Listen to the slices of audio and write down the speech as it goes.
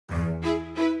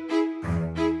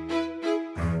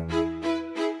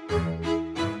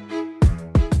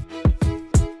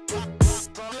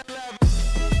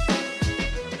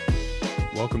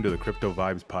welcome to the Crypto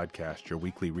Vibes Podcast, your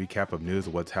weekly recap of news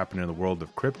of what's happening in the world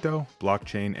of crypto,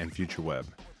 blockchain, and future web.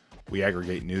 We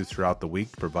aggregate news throughout the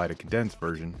week to provide a condensed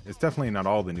version. It's definitely not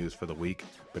all the news for the week,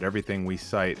 but everything we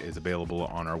cite is available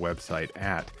on our website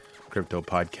at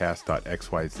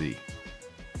cryptopodcast.xyz.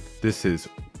 This is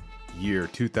year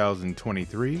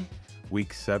 2023,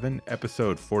 week 7,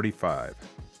 episode 45.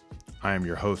 I am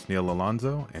your host, Neil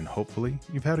Alonzo, and hopefully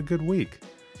you've had a good week.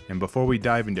 And before we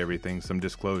dive into everything, some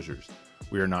disclosures.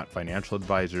 We are not financial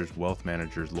advisors, wealth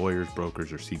managers, lawyers,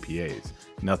 brokers, or CPAs.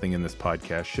 Nothing in this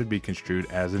podcast should be construed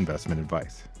as investment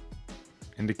advice.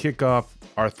 And to kick off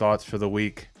our thoughts for the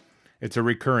week, it's a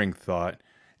recurring thought,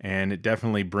 and it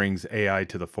definitely brings AI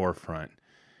to the forefront.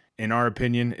 In our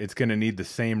opinion, it's going to need the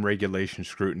same regulation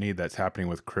scrutiny that's happening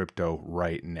with crypto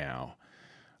right now.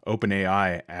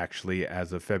 OpenAI actually,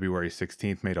 as of February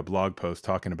 16th, made a blog post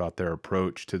talking about their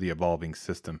approach to the evolving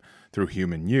system through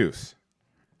human use.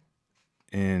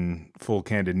 In full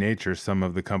candid nature, some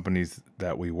of the companies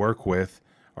that we work with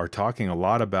are talking a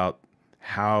lot about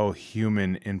how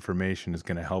human information is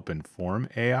going to help inform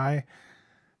AI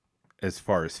as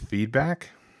far as feedback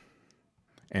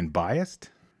and biased.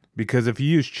 Because if you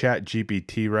use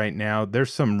ChatGPT right now,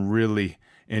 there's some really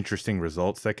interesting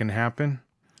results that can happen.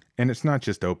 And it's not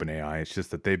just OpenAI, it's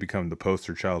just that they become the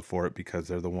poster child for it because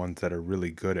they're the ones that are really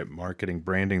good at marketing,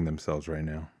 branding themselves right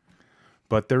now.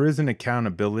 But there is an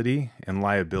accountability and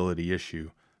liability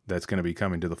issue that's going to be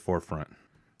coming to the forefront.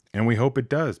 And we hope it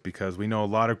does, because we know a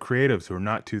lot of creatives who are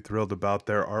not too thrilled about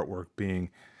their artwork being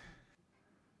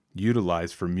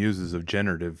utilized for muses of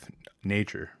generative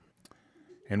nature.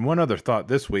 And one other thought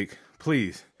this week,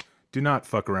 please do not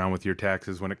fuck around with your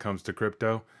taxes when it comes to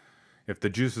crypto. If the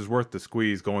juice is worth the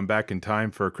squeeze, going back in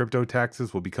time for crypto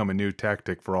taxes will become a new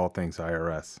tactic for all things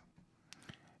IRS.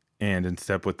 And in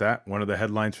step with that, one of the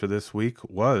headlines for this week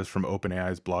was from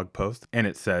OpenAI's blog post, and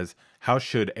it says, "How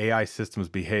should AI systems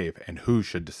behave and who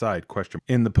should decide?"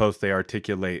 In the post, they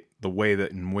articulate the way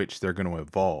that in which they're going to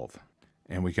evolve.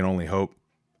 And we can only hope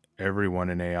everyone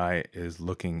in AI is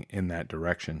looking in that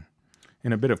direction.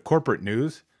 In a bit of corporate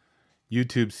news,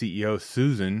 YouTube CEO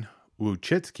Susan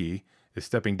Wojcicki is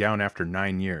stepping down after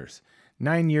 9 years.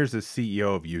 9 years as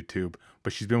CEO of YouTube,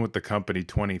 but she's been with the company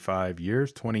 25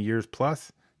 years, 20 years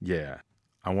plus. Yeah,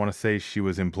 I want to say she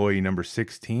was employee number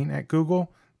 16 at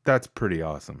Google. That's pretty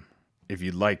awesome. If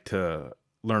you'd like to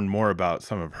learn more about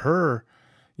some of her,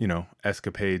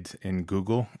 escapades in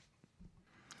Google,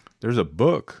 there's a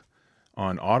book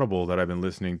on Audible that I've been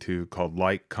listening to called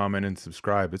Like, Comment, and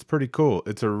Subscribe. It's pretty cool.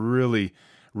 It's a really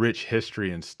rich history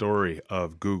and story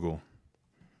of Google.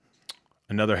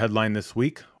 Another headline this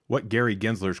week, what Gary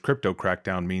Gensler's crypto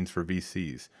crackdown means for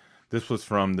VCs. This was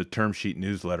from the term sheet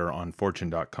newsletter on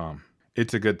fortune.com.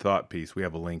 It's a good thought piece. We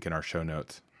have a link in our show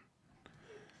notes.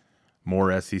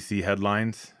 More SEC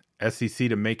headlines. SEC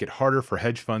to make it harder for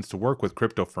hedge funds to work with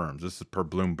crypto firms. This is per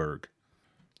Bloomberg.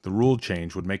 The rule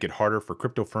change would make it harder for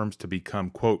crypto firms to become,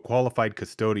 quote, qualified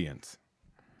custodians.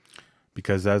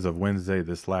 Because as of Wednesday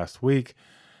this last week,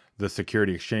 the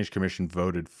Security Exchange Commission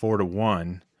voted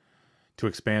 4-1 to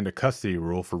expand a custody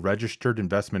rule for registered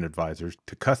investment advisors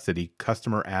to custody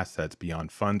customer assets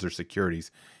beyond funds or securities,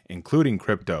 including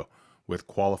crypto, with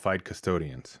qualified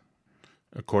custodians.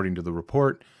 According to the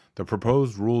report, the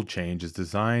proposed rule change is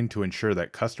designed to ensure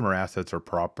that customer assets are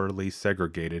properly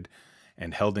segregated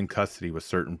and held in custody with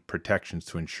certain protections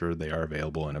to ensure they are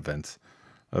available in events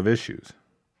of issues.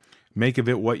 Make of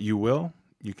it what you will.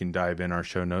 You can dive in our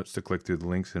show notes to click through the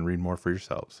links and read more for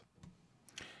yourselves.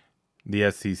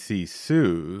 The SEC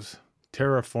sues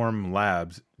Terraform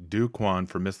Labs Do Kwon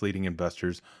for misleading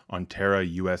investors on Terra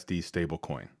USD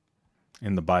stablecoin.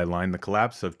 In the byline, the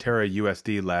collapse of Terra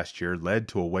USD last year led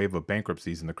to a wave of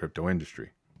bankruptcies in the crypto industry.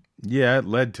 Yeah, it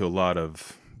led to a lot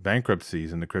of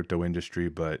bankruptcies in the crypto industry,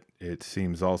 but it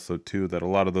seems also too that a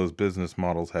lot of those business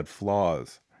models had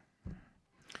flaws.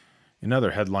 In other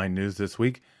headline news this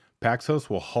week, Paxos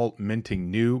will halt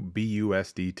minting new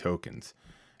BUSD tokens.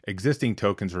 Existing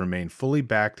tokens remain fully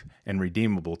backed and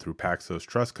redeemable through Paxos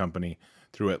Trust Company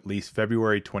through at least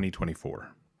February 2024.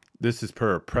 This is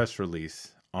per a press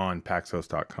release on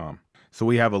Paxos.com. So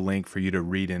we have a link for you to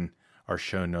read in our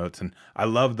show notes. And I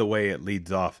love the way it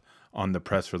leads off on the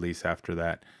press release after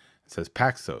that. It says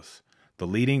Paxos, the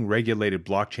leading regulated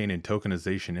blockchain and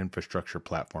tokenization infrastructure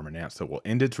platform, announced that it will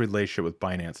end its relationship with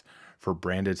Binance for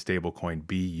branded stablecoin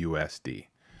BUSD.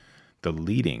 The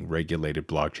leading regulated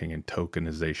blockchain and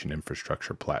tokenization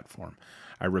infrastructure platform.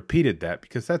 I repeated that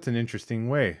because that's an interesting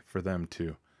way for them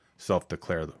to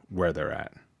self-declare where they're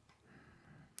at.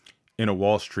 In a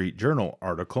Wall Street Journal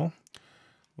article,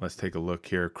 Let's take a look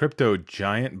here. Crypto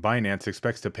giant Binance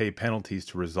expects to pay penalties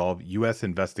to resolve U.S.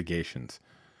 investigations.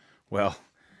 Well,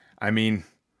 I mean,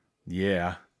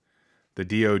 yeah. The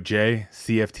DOJ,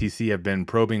 CFTC have been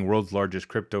probing world's largest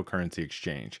cryptocurrency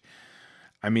exchange.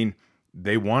 I mean,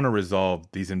 they want to resolve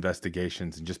these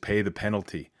investigations and just pay the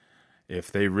penalty.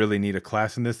 If they really need a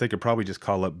class in this, they could probably just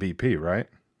call up BP, right?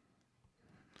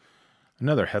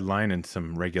 Another headline and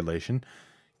some regulation.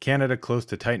 Canada close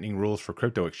to tightening rules for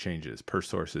crypto exchanges, per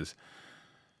sources.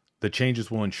 The changes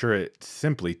will ensure it's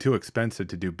simply too expensive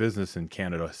to do business in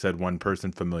Canada, said one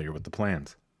person familiar with the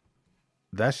plans.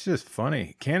 That's just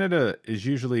funny. Canada is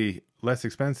usually less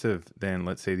expensive than,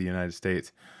 let's say, the United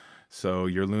States. So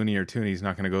your loony or toonie is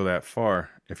not going to go that far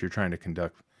if you're trying to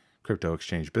conduct crypto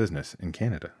exchange business in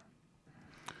Canada.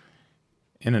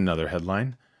 In another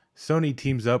headline, Sony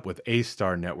teams up with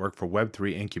A-Star Network for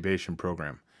Web3 incubation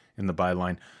program. In the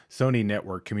byline, Sony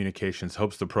Network Communications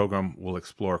hopes the program will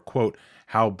explore, quote,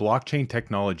 how blockchain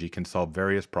technology can solve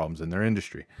various problems in their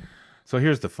industry. So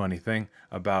here's the funny thing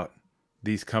about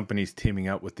these companies teaming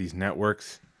up with these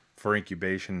networks for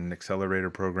incubation and accelerator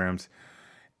programs.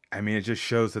 I mean, it just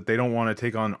shows that they don't want to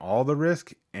take on all the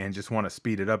risk and just want to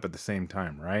speed it up at the same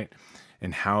time, right?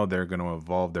 And how they're going to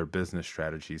evolve their business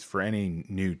strategies for any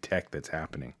new tech that's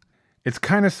happening. It's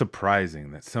kind of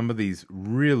surprising that some of these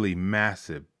really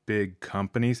massive, big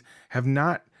companies have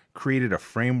not created a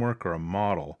framework or a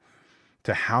model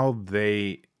to how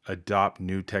they adopt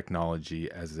new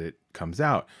technology as it comes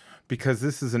out. Because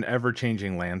this is an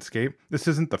ever-changing landscape. This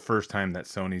isn't the first time that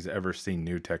Sony's ever seen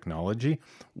new technology.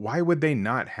 Why would they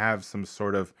not have some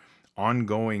sort of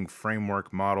ongoing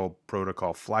framework, model,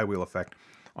 protocol, flywheel effect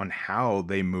on how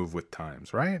they move with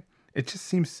times, right? It just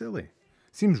seems silly.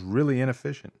 Seems really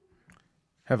inefficient.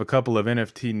 Have a couple of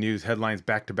NFT news headlines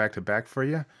back to back to back for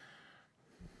you.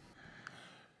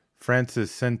 France's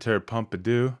Centre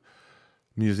Pompidou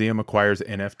Museum acquires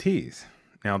NFTs.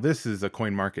 Now, this is a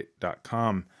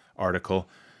CoinMarket.com article.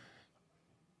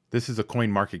 This is a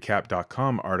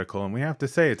CoinMarketCap.com article, and we have to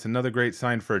say it's another great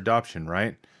sign for adoption,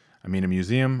 right? I mean, a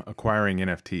museum acquiring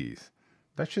NFTs.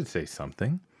 That should say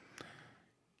something.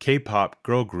 K-pop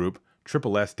girl group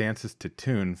Triple S dances to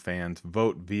tune, fans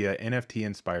vote via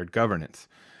NFT-inspired governance.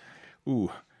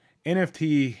 Ooh,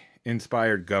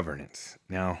 NFT-inspired governance.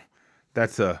 Now,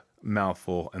 that's a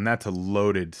mouthful, and that's a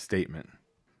loaded statement,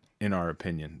 in our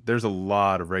opinion. There's a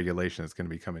lot of regulation that's going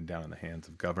to be coming down in the hands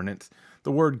of governance.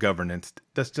 The word governance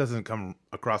just doesn't come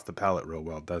across the palate real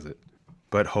well, does it?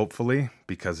 But hopefully,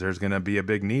 because there's going to be a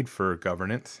big need for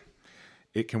governance,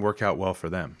 it can work out well for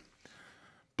them.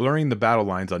 Blurring the battle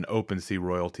lines on OpenSea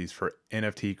royalties for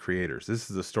NFT creators. This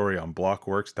is a story on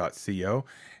blockworks.co,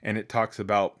 and it talks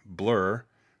about Blur,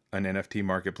 an NFT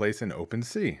marketplace, in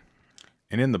OpenSea.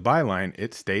 And in the byline,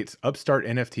 it states, upstart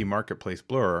NFT marketplace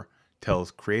Blur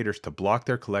tells creators to block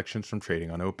their collections from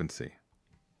trading on OpenSea.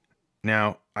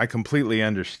 Now, I completely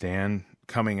understand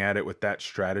coming at it with that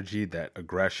strategy, that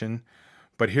aggression,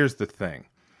 but here's the thing,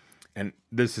 and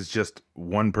this is just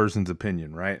one person's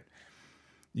opinion, right?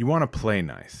 You want to play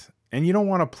nice, and you don't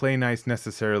want to play nice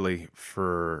necessarily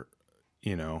for,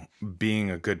 being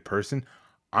a good person.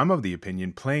 I'm of the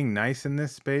opinion playing nice in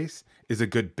this space is a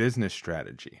good business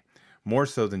strategy, more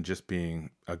so than just being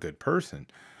a good person,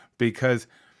 because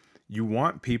you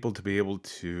want people to be able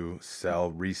to sell,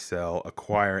 resell,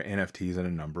 acquire NFTs in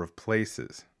a number of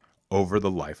places over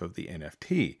the life of the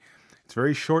NFT. It's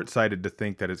very short-sighted to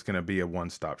think that it's going to be a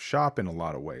one-stop shop in a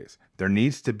lot of ways. There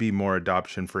needs to be more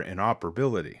adoption for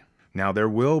interoperability. Now, there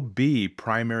will be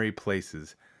primary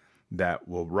places that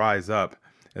will rise up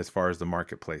as far as the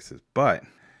marketplaces, but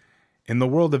in the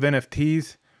world of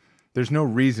NFTs, there's no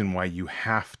reason why you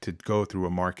have to go through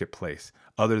a marketplace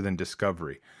other than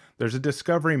discovery. There's a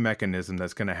discovery mechanism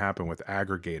that's going to happen with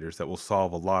aggregators that will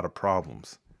solve a lot of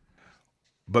problems.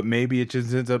 But maybe it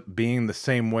just ends up being the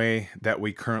same way that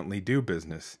we currently do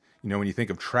business. When you think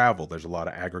of travel, there's a lot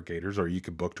of aggregators, or you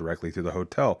could book directly through the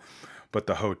hotel. But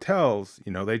the hotels,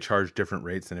 they charge different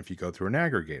rates than if you go through an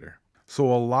aggregator.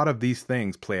 So a lot of these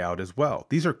things play out as well.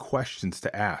 These are questions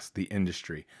to ask the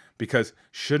industry, because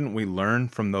shouldn't we learn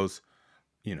from those,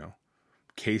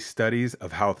 case studies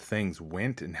of how things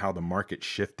went and how the market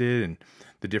shifted and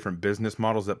the different business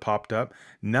models that popped up?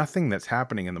 Nothing that's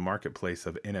happening in the marketplace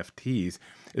of NFTs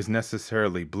is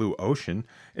necessarily blue ocean.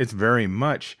 It's very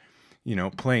much,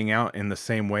 playing out in the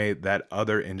same way that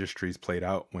other industries played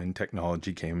out when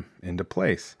technology came into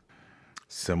place.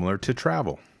 Similar to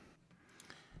travel.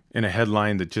 In a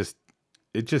headline that just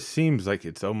seems like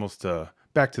it's almost a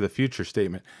Back to the Future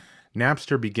statement.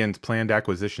 Napster begins planned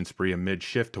acquisition spree amid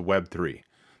shift to Web3.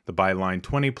 The byline,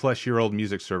 20-plus-year-old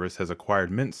music service has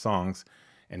acquired Mint songs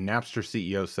and Napster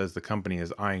CEO says the company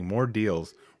is eyeing more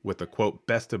deals with the quote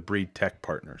best-of-breed tech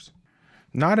partners.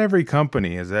 Not every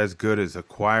company is as good as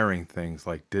acquiring things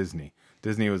like Disney.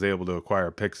 Disney was able to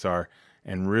acquire Pixar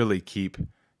and really keep,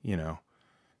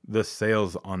 the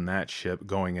sales on that ship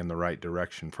going in the right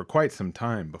direction for quite some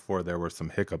time before there were some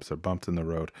hiccups or bumps in the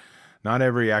road. Not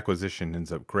every acquisition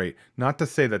ends up great. Not to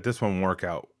say that this one will work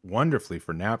out wonderfully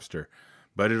for Napster,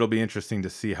 but it'll be interesting to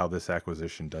see how this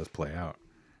acquisition does play out.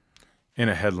 In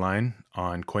a headline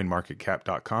on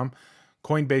coinmarketcap.com,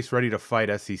 Coinbase ready to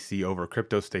fight SEC over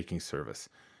crypto staking service.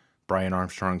 Brian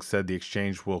Armstrong said the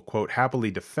exchange will, quote,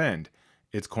 happily defend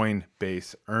its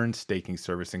Coinbase earned staking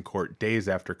service in court days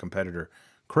after competitor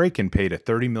Kraken paid a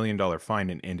 $30 million fine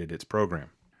and ended its program.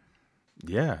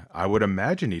 Yeah, I would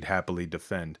imagine he'd happily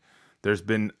defend. There's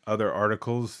been other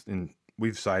articles, and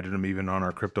we've cited them even on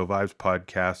our Crypto Vibes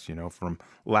podcast, from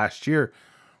last year,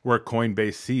 where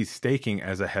Coinbase sees staking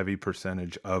as a heavy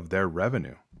percentage of their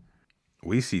revenue.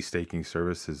 We see staking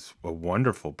service as a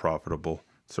wonderful, profitable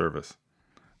service,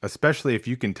 especially if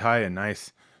you can tie a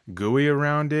nice GUI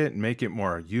around it and make it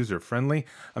more user-friendly.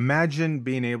 Imagine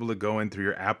being able to go in through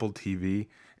your Apple TV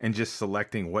and just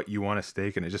selecting what you want to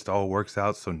stake, and it just all works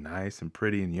out so nice and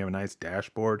pretty, and you have a nice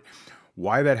dashboard.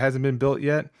 Why that hasn't been built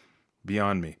yet?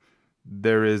 Beyond me.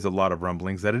 There is a lot of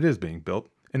rumblings that it is being built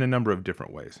in a number of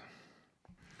different ways.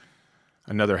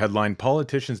 Another headline,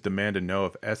 politicians demand to know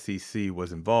if SEC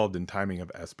was involved in timing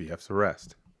of SBF's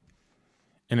arrest.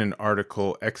 In an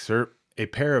article excerpt, a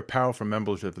pair of powerful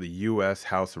members of the U.S.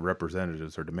 House of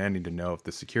Representatives are demanding to know if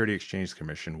the Security Exchange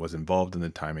Commission was involved in the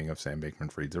timing of Sam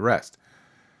Bankman-Fried's arrest.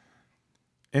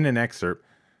 In an excerpt,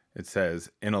 it says,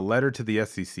 in a letter to the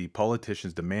SEC,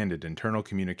 politicians demanded internal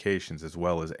communications as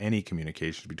well as any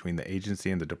communications between the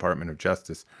agency and the Department of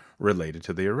Justice related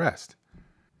to the arrest.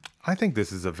 I think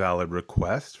this is a valid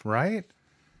request, right?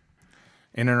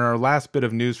 And in our last bit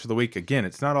of news for the week, again,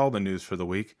 it's not all the news for the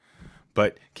week,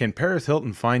 but can Paris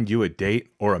Hilton find you a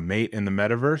date or a mate in the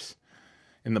Metaverse?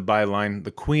 In the byline,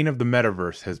 the queen of the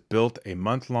Metaverse has built a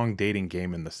month-long dating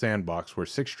game in the sandbox where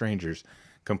 6 strangers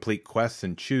complete quests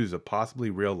and choose a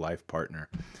possibly real-life partner.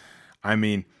 I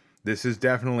mean, this is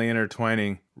definitely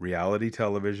intertwining reality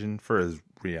television for as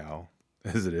real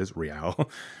as it is real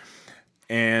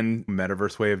and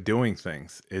Metaverse way of doing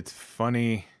things. It's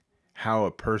funny how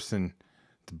a person's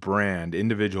brand,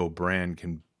 individual brand,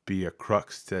 can be a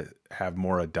crux to have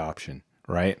more adoption,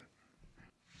 right?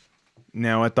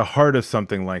 Now, at the heart of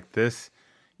something like this,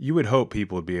 you would hope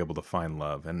people would be able to find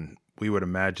love, and we would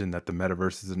imagine that the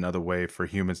Metaverse is another way for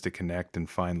humans to connect and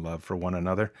find love for one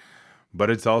another. But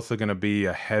it's also going to be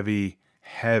a heavy,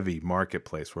 heavy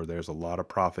marketplace where there's a lot of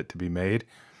profit to be made.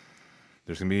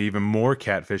 There's going to be even more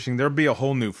catfishing. There'll be a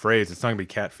whole new phrase. It's not going to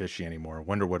be catfishy anymore. I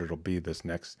wonder what it'll be this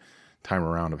next time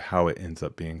around of how it ends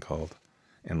up being called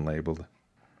and labeled.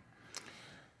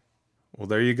 Well,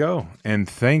 there you go. And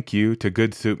thank you to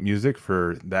Good Soup Music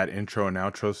for that intro and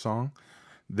outro song.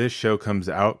 This show comes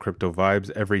out, Crypto Vibes,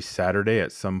 every Saturday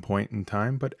at some point in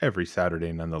time, but every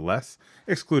Saturday nonetheless,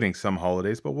 excluding some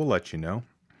holidays, but we'll let you know.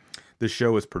 This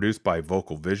show is produced by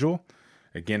Vocal Visual.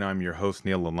 Again, I'm your host,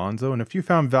 Neil Alonzo, and if you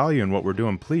found value in what we're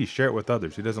doing, please share it with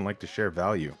others. Who doesn't like to share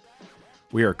value?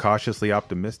 We are cautiously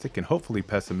optimistic and hopefully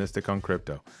pessimistic on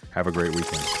crypto. Have a great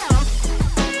weekend.